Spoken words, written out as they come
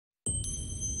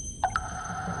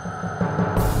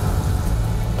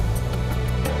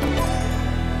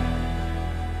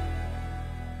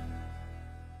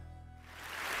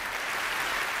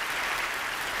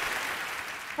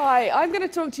Hi, I'm going to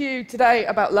talk to you today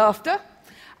about laughter.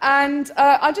 And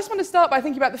I just want to start by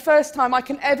thinking about the first time I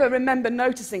can ever remember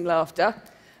noticing laughter.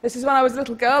 This is when I was a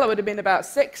little girl. I would have been about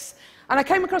 6. And I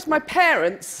came across my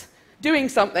parents doing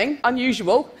something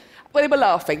unusual where they were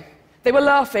laughing. They were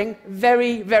laughing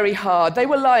very, very hard. They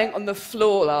were lying on the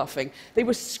floor laughing. They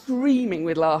were screaming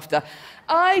with laughter.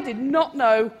 I did not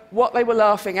know what they were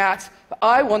laughing at, but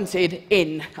I wanted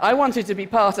in. I wanted to be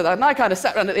part of that. And I kind of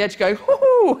sat around at the edge going,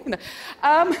 whoo-hoo!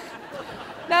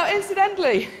 Now,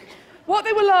 incidentally, what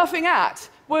they were laughing at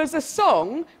was a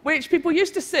song which people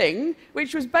used to sing,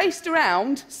 which was based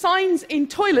around signs in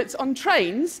toilets on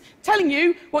trains telling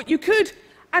you what you could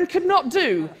and could not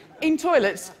do in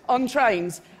toilets on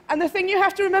trains. And the thing you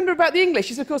have to remember about the English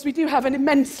is, of course, we do have an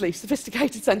immensely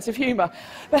sophisticated sense of humour.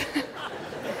 But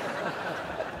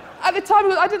at the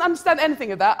time, I didn't understand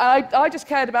anything of that. I just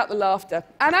cared about the laughter.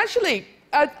 And actually,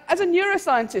 as a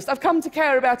neuroscientist, I've come to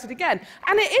care about it again.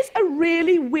 And it is a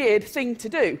really weird thing to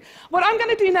do. What I'm going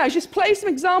to do now is just play some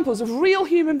examples of real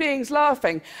human beings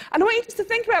laughing. And I want you just to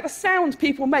think about the sound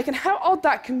people make and how odd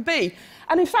that can be.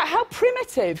 And in fact, how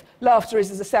primitive laughter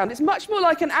is as a sound. It's much more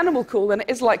like an animal call than it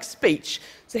is like speech.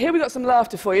 So here we've got some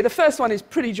laughter for you. The first one is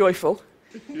pretty joyful.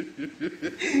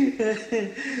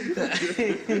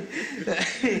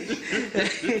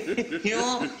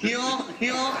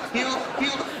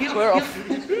 We're off.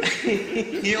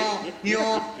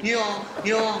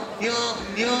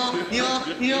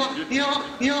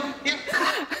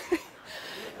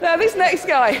 Now, this next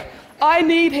guy, I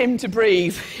need him to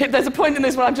breathe. There's a point in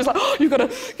this where I'm just like, oh, you've got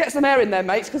to get some air in there,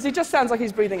 mates, because he just sounds like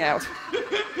he's breathing out.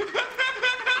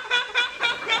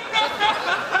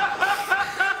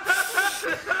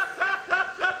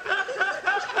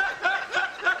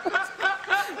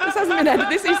 This hasn't been edited.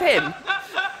 This is him.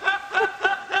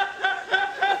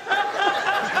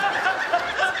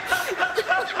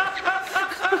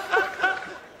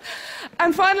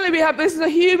 And finally, this is a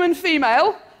human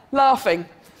female laughing.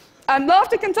 And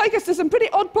laughter can take us to some pretty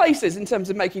odd places in terms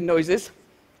of making noises.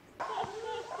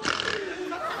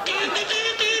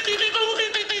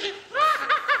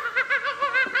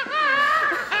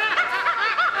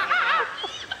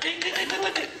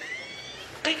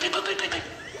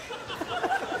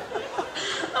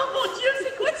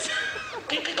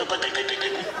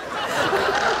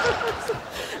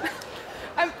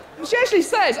 She actually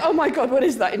says, "Oh my God, what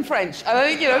is that?" in French. And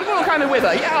I think, we're all kind of with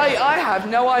her. Yeah, I have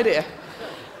no idea.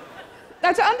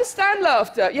 Now, to understand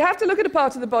laughter, you have to look at a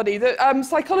part of the body that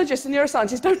psychologists and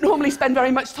neuroscientists don't normally spend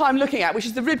very much time looking at, which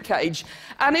is the rib cage.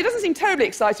 And it doesn't seem terribly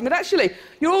exciting, but actually,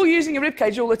 you're all using your rib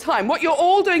cage all the time. What you're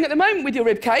all doing at the moment with your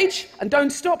rib cage, and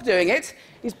don't stop doing it,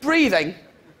 is breathing.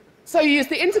 So you use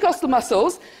the intercostal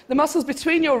muscles, the muscles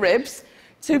between your ribs,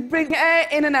 to bring air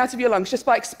in and out of your lungs just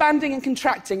by expanding and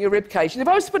contracting your rib cage. And if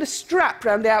I was to put a strap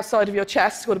around the outside of your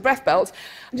chest, called a breath belt,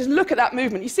 and just look at that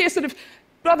movement, you see a sort of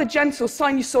rather gentle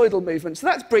sinusoidal movement. So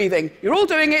that's breathing. You're all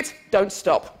doing it, don't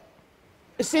stop.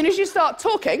 As soon as you start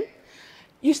talking,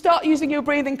 you start using your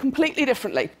breathing completely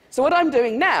differently. So what I'm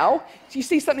doing now is you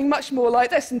see something much more like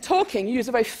this. In talking, you use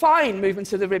a very fine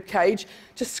movement of the rib cage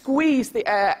to squeeze the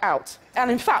air out.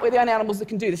 And in fact, we're the only animals that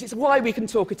can do this. It's why we can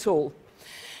talk at all.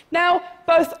 Now,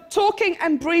 both talking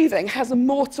and breathing has a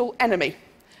mortal enemy,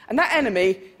 and that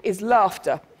enemy is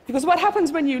laughter. Because what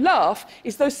happens when you laugh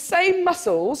is those same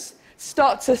muscles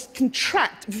start to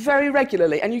contract very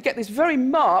regularly, and you get this very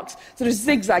marked sort of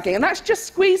zigzagging, and that's just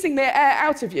squeezing the air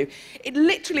out of you. It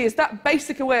literally is that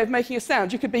basic a way of making a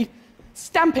sound. You could be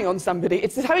stamping on somebody.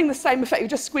 It's having the same effect. You're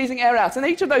just squeezing air out, and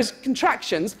each of those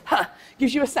contractions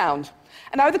gives you a sound.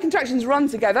 And now the contractions run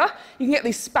together, you can get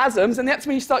these spasms, and that's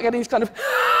when you start getting these kind of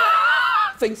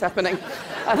things happening.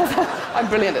 And I'm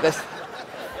brilliant at this.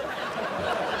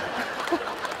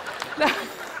 Now,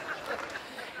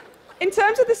 in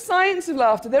terms of the science of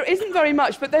laughter, there isn't very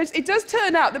much, but it does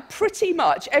turn out that pretty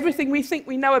much everything we think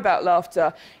we know about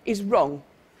laughter is wrong.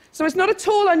 So it's not at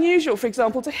all unusual, for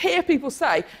example, to hear people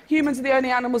say humans are the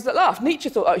only animals that laugh. Nietzsche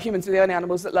thought, oh, humans are the only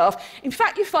animals that laugh. In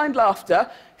fact, you find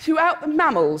laughter throughout the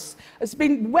mammals. It's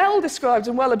been well described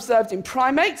and well observed in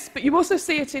primates, but you also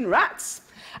see it in rats.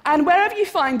 And wherever you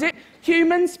find it,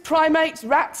 humans, primates,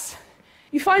 rats,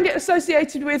 you find it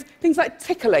associated with things like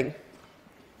tickling.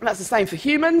 And that's the same for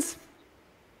humans.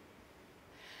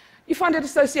 You find it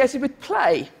associated with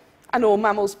play, and all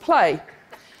mammals play.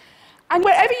 And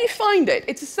wherever you find it,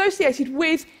 it's associated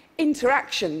with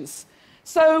interactions.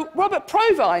 So Robert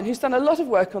Provine, who's done a lot of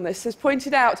work on this, has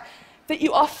pointed out that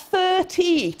you are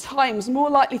 30 times more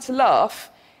likely to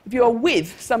laugh if you are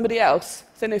with somebody else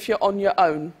than if you're on your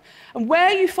own. And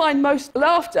where you find most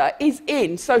laughter is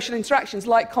in social interactions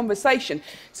like conversation.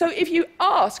 So if you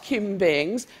ask human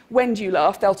beings, when do you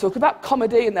laugh? They'll talk about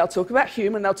comedy, and they'll talk about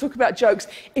humour, and they'll talk about jokes.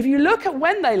 If you look at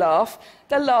when they laugh,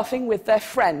 they're laughing with their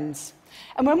friends.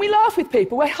 And when we laugh with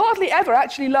people, we're hardly ever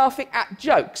actually laughing at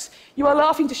jokes. You are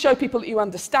laughing to show people that you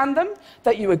understand them,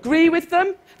 that you agree with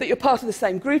them, that you're part of the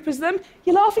same group as them.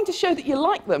 You're laughing to show that you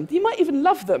like them, that you might even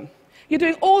love them. You're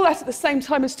doing all that at the same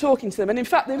time as talking to them. And in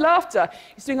fact, the laughter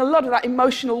is doing a lot of that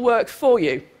emotional work for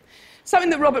you. Something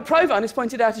that Robert Provine has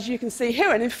pointed out, as you can see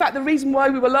here, and in fact, the reason why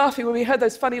we were laughing when we heard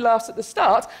those funny laughs at the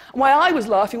start, and why I was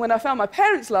laughing when I found my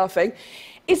parents laughing,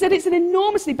 is that it's an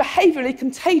enormously behaviourally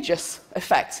contagious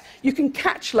effect. You can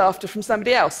catch laughter from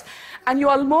somebody else, and you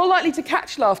are more likely to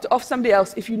catch laughter off somebody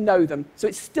else if you know them. So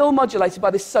it's still modulated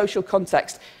by this social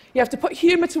context. You have to put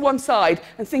humour to one side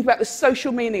and think about the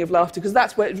social meaning of laughter, because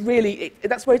that's where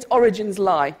that's where its origins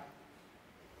lie.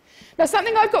 Now,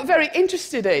 something I've got very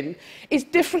interested in is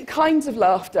different kinds of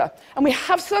laughter, and we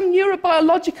have some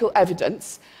neurobiological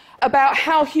evidence about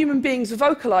how human beings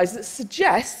vocalise that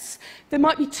suggests there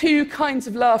might be two kinds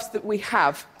of laughs that we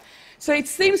have. So it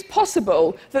seems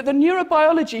possible that the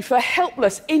neurobiology for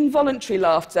helpless, involuntary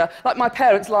laughter, like my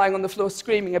parents lying on the floor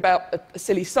screaming about a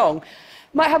silly song,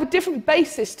 might have a different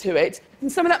basis to it than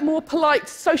some of that more polite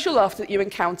social laughter that you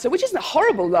encounter, which isn't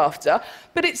horrible laughter,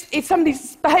 but it's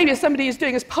somebody's behaviour somebody is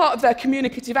doing as part of their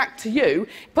communicative act to you,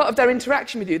 part of their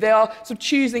interaction with you. They are sort of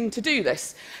choosing to do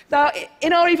this. Now,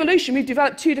 in our evolution, we've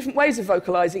developed two different ways of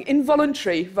vocalising.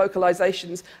 Involuntary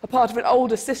vocalisations are part of an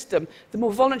older system, the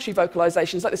more voluntary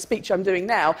vocalisations, like the speech I'm doing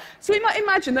now. So we might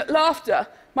imagine that laughter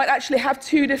might actually have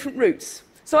two different roots.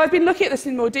 So I've been looking at this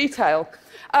in more detail.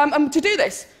 And to do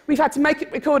this, we've had to make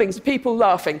recordings of people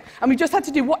laughing, and we've just had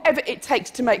to do whatever it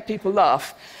takes to make people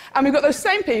laugh. And we've got those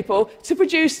same people to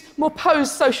produce more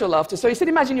posed social laughter. So you said,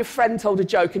 imagine your friend told a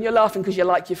joke, and you're laughing because you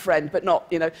like your friend, but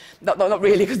not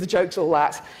really because the joke's all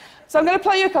that. So I'm going to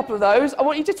play you a couple of those. I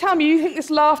want you to tell me if you think this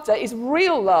laughter is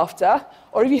real laughter,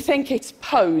 or if you think it's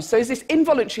posed. So is this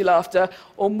involuntary laughter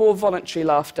or more voluntary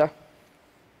laughter?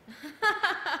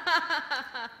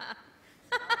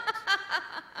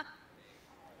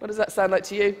 What does that sound like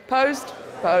to you? Posed?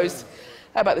 Posed.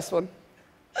 How about this one?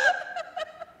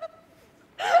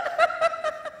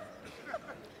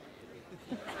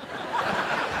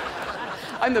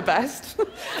 I'm the best.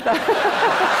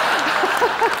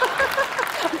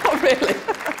 Not really.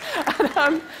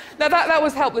 And, now, that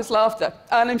was helpless laughter.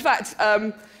 And in fact,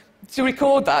 to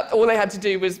record that, all they had to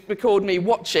do was record me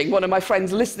watching one of my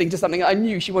friends listening to something I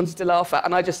knew she wanted to laugh at,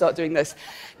 and I just started doing this.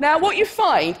 Now, what you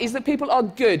find is that people are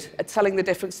good at telling the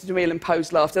difference between real and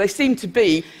posed laughter. They seem to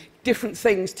be different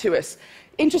things to us.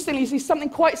 Interestingly, you see something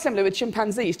quite similar with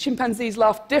chimpanzees. Chimpanzees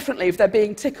laugh differently if they're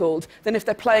being tickled than if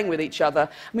they're playing with each other.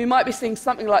 And we might be seeing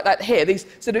something like that here, these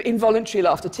sort of involuntary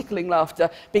laughter, tickling laughter,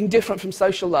 being different from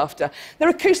social laughter.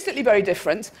 They're acoustically very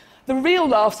different. The real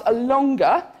laughs are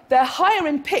longer. They're higher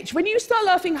in pitch. When you start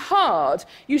laughing hard,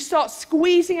 you start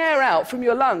squeezing air out from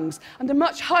your lungs under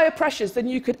much higher pressures than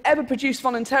you could ever produce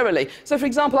voluntarily. So, for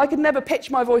example, I could never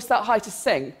pitch my voice that high to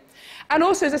sing. And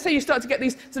also, as I say, you start to get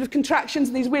these sort of contractions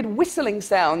and these weird whistling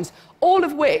sounds, all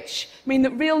of which mean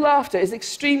that real laughter is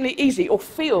extremely easy, or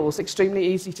feels extremely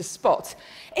easy to spot.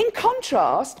 In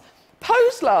contrast,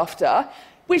 posed laughter,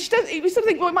 which we sort of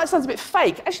think, well, it might sound a bit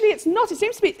fake. Actually, it's not. It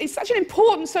seems to be, it's such an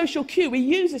important social cue. We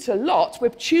use it a lot. We're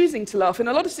choosing to laugh in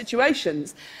a lot of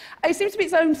situations. It seems to be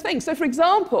its own thing. So, for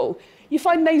example, you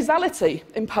find nasality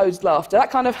in posed laughter,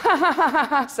 that kind of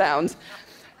ha-ha-ha-ha sound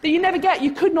that you never get,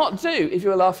 you could not do if you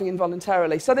were laughing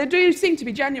involuntarily. So there do seem to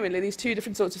be genuinely these two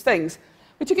different sorts of things.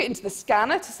 We took it into the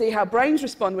scanner to see how brains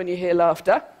respond when you hear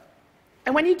laughter.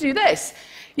 And when you do this,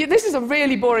 this is a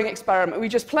really boring experiment. We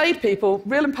just played people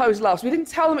real and posed laughs. We didn't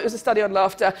tell them it was a study on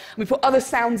laughter, and we put other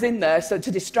sounds in there to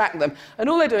distract them. And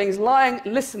all they're doing is lying,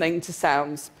 listening to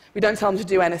sounds. We don't tell them to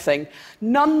do anything.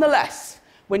 Nonetheless,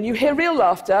 when you hear real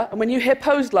laughter and when you hear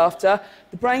posed laughter,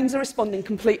 the brains are responding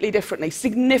completely differently,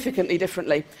 significantly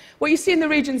differently. What you see in the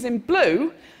regions in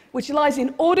blue, which lies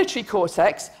in auditory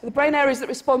cortex, are the brain areas that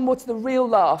respond more to the real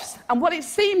laughs. And what it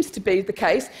seems to be the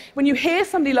case, when you hear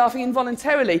somebody laughing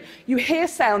involuntarily, you hear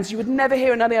sounds you would never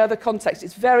hear in any other context.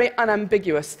 It's very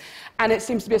unambiguous, and it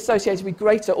seems to be associated with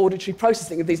greater auditory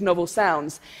processing of these novel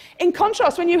sounds. In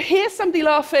contrast, when you hear somebody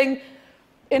laughing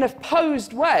in a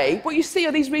posed way, what you see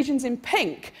are these regions in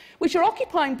pink, which are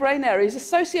occupying brain areas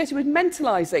associated with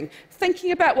mentalizing,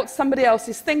 thinking about what somebody else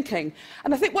is thinking.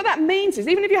 And I think what that means is,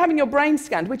 even if you're having your brain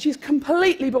scanned, which is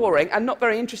completely boring and not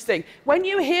very interesting, when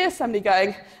you hear somebody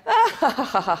going, ah, ha, ha,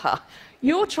 ha, ha, ha,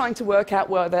 you're trying to work out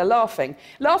where they're laughing.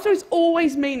 Laughter is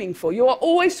always meaningful. You are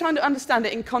always trying to understand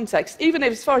it in context, even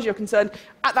if, as far as you're concerned,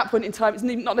 at that point in time, it's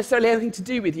not necessarily anything to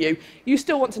do with you. You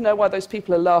still want to know why those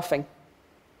people are laughing.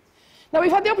 Now,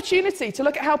 we've had the opportunity to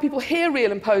look at how people hear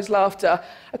real and posed laughter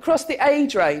across the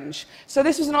age range. So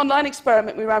this was an online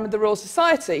experiment we ran with the Royal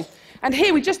Society. And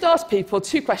here we just asked people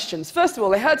 2 questions. First of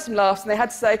all, they heard some laughs, and they had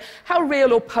to say, how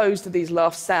real or posed do these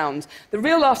laughs sound? The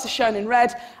real laughs are shown in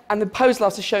red, and the posed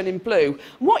laughs are shown in blue.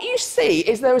 And what you see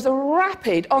is there is a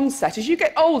rapid onset. As you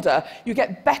get older, you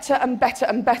get better and better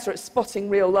and better at spotting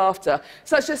real laughter.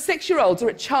 Such that 6-year-olds are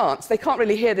at chance. They can't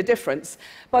really hear the difference.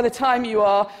 By the time you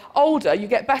are older, you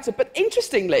get better. But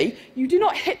interestingly, you do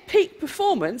not hit peak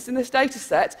performance in this data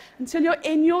set until you're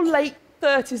in your late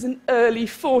 30s and early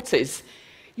 40s.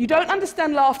 You don't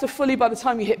understand laughter fully by the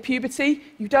time you hit puberty.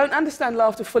 You don't understand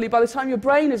laughter fully by the time your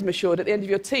brain is matured at the end of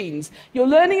your teens. You're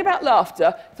learning about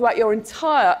laughter throughout your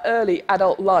entire early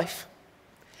adult life.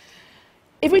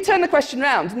 If we turn the question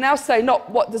around and now say not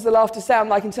what does the laughter sound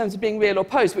like in terms of being real or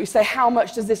posed, but we say how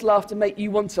much does this laughter make you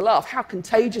want to laugh? How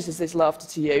contagious is this laughter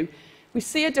to you? We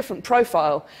see a different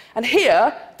profile. And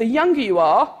here, the younger you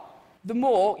are, the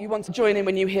more you want to join in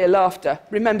when you hear laughter.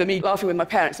 Remember me laughing with my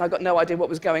parents, and I got no idea what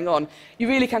was going on. You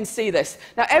really can see this.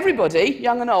 Now, everybody,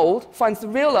 young and old, finds the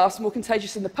real laughs more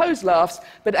contagious than the posed laughs,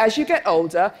 but as you get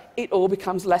older, it all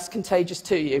becomes less contagious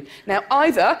to you. Now,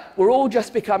 either we're all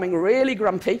just becoming really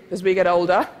grumpy as we get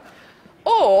older,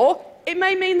 or it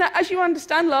may mean that as you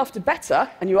understand laughter better,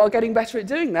 and you are getting better at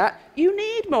doing that, you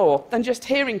need more than just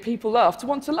hearing people laugh to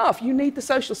want to laugh. You need the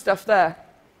social stuff there.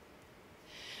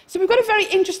 So we've got a very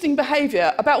interesting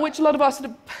behaviour about which a lot of our sort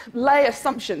of lay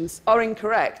assumptions are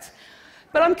incorrect.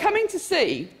 But I'm coming to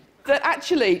see that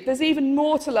actually there's even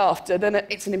more to laughter than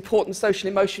it's an important social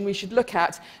emotion we should look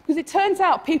at, because it turns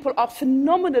out people are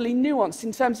phenomenally nuanced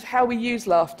in terms of how we use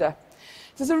laughter.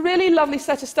 There's a really lovely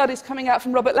set of studies coming out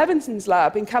from Robert Levinson's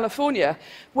lab in California,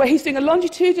 where he's doing a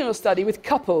longitudinal study with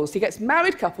couples. He gets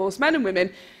married couples, men and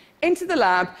women, into the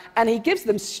lab, and he gives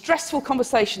them stressful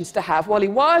conversations to have while he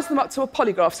wires them up to a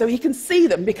polygraph so he can see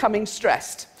them becoming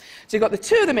stressed. So you've got the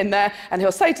 2 of them in there, and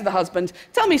he'll say to the husband,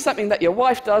 tell me something that your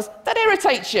wife does that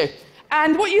irritates you.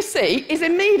 And what you see is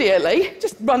immediately,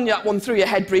 just run that one through your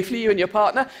head briefly, you and your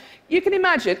partner, you can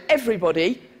imagine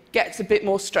everybody gets a bit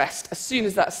more stressed as soon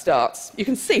as that starts. You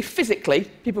can see physically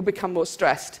people become more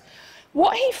stressed.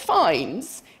 What he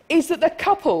finds is that the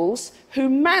couples who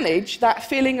manage that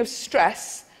feeling of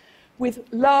stress with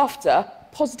laughter,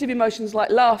 positive emotions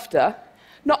like laughter,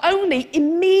 not only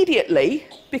immediately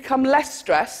become less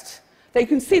stressed, they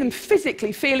can see them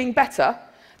physically feeling better,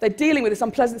 they're dealing with this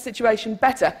unpleasant situation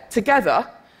better together,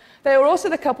 they are also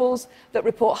the couples that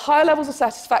report higher levels of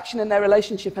satisfaction in their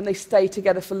relationship, and they stay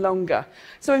together for longer.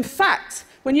 So in fact,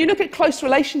 when you look at close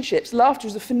relationships, laughter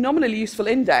is a phenomenally useful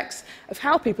index of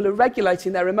how people are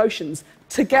regulating their emotions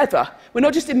together. We're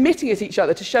not just emitting at each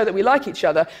other to show that we like each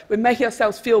other, we're making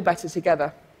ourselves feel better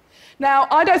together. Now,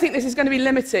 I don't think this is going to be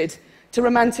limited to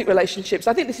romantic relationships.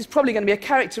 I think this is probably going to be a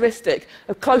characteristic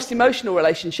of close emotional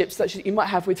relationships such as you might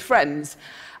have with friends,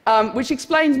 which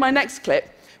explains my next clip,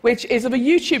 which is of a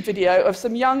YouTube video of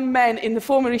some young men in the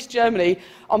former East Germany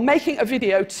on making a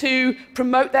video to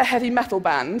promote their heavy metal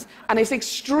band, and it's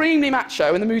extremely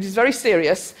macho, and the mood is very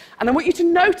serious, and I want you to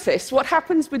notice what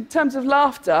happens in terms of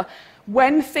laughter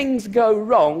when things go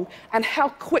wrong, and how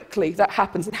quickly that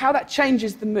happens, and how that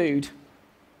changes the mood.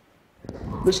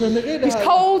 He's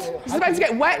cold, he's about to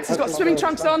get wet, he's got swimming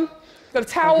trunks on, he's got a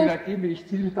towel.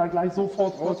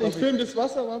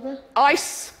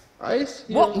 Ice.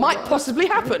 What might possibly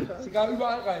happen?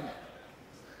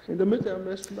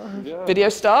 Video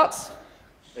starts.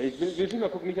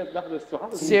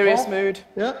 Serious mood.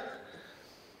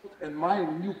 And my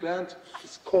new band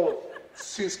is called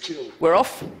Skill. We're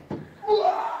off. And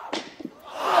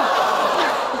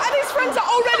his friends are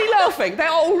already laughing. They're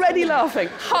already laughing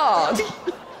hard.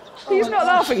 He's not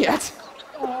laughing yet.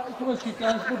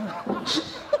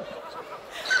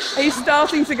 He's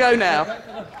starting to go now.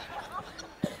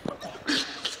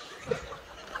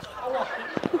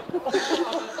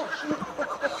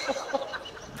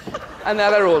 And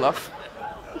now they're all off.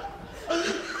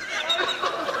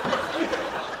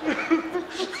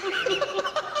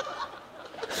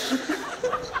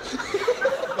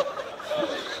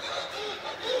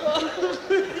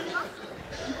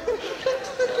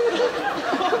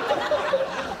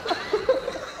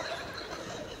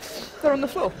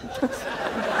 stressful.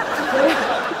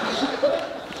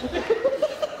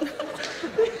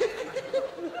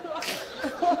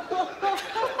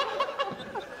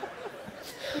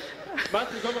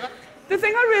 The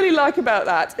thing I really like about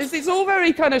that is it's all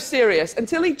very kind of serious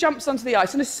until he jumps onto the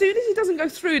ice, and as soon as he doesn't go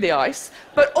through the ice,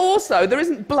 but also there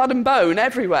isn't blood and bone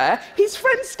everywhere, his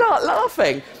friends start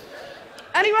laughing.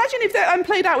 And imagine if I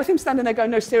played out with him standing there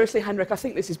going, no, seriously, Henrik, I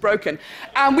think this is broken.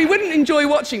 And we wouldn't enjoy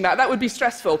watching that. That would be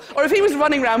stressful. Or if he was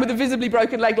running around with a visibly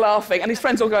broken leg laughing and his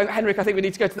friends all going, Henrik, I think we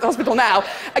need to go to the hospital now.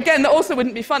 Again, that also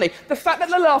wouldn't be funny. The fact that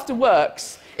the laughter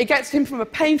works, it gets him from a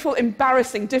painful,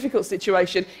 embarrassing, difficult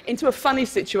situation into a funny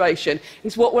situation,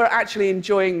 is what we're actually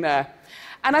enjoying there.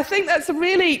 And I think that's a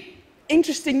really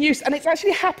interesting use, and it's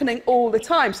actually happening all the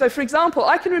time. So, for example,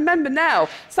 I can remember now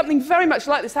something very much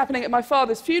like this happening at my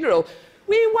father's funeral.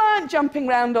 We weren't jumping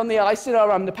around on the ice in our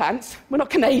underpants. We're not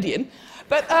Canadian.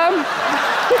 But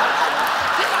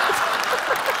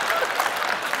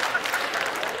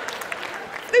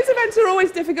these events are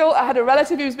always difficult. I had a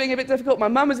relative who was being a bit difficult. My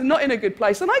mum was not in a good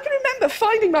place. And I can remember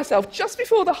finding myself, just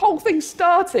before the whole thing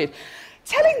started,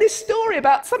 telling this story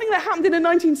about something that happened in a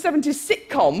 1970s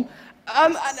sitcom.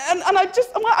 And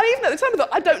even at the time I thought,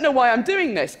 I don't know why I'm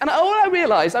doing this. And all I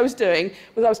realised I was doing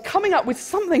was I was coming up with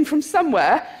something from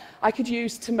somewhere I could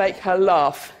use to make her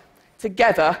laugh,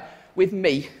 together with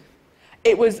me.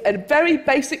 It was a very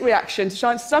basic reaction to try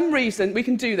and some reason we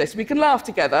can do this. We can laugh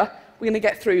together. We're going to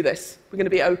get through this. We're going to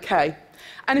be okay.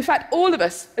 And in fact, all of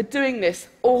us are doing this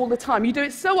all the time. You do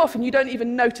it so often you don't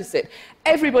even notice it.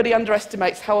 Everybody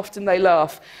underestimates how often they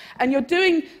laugh. And you're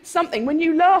doing something when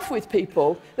you laugh with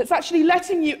people that's actually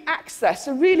letting you access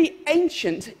a really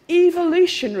ancient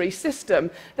evolutionary system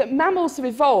that mammals have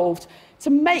evolved to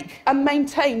make and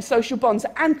maintain social bonds,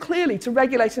 and clearly to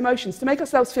regulate emotions, to make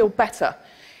ourselves feel better.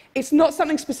 It's not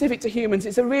something specific to humans.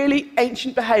 It's a really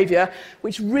ancient behaviour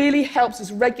which really helps us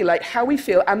regulate how we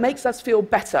feel and makes us feel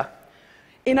better.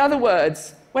 In other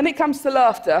words, when it comes to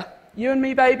laughter, you and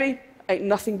me, baby, ain't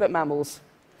nothing but mammals.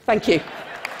 Thank you.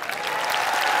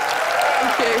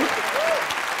 Thank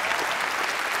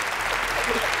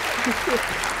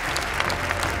you.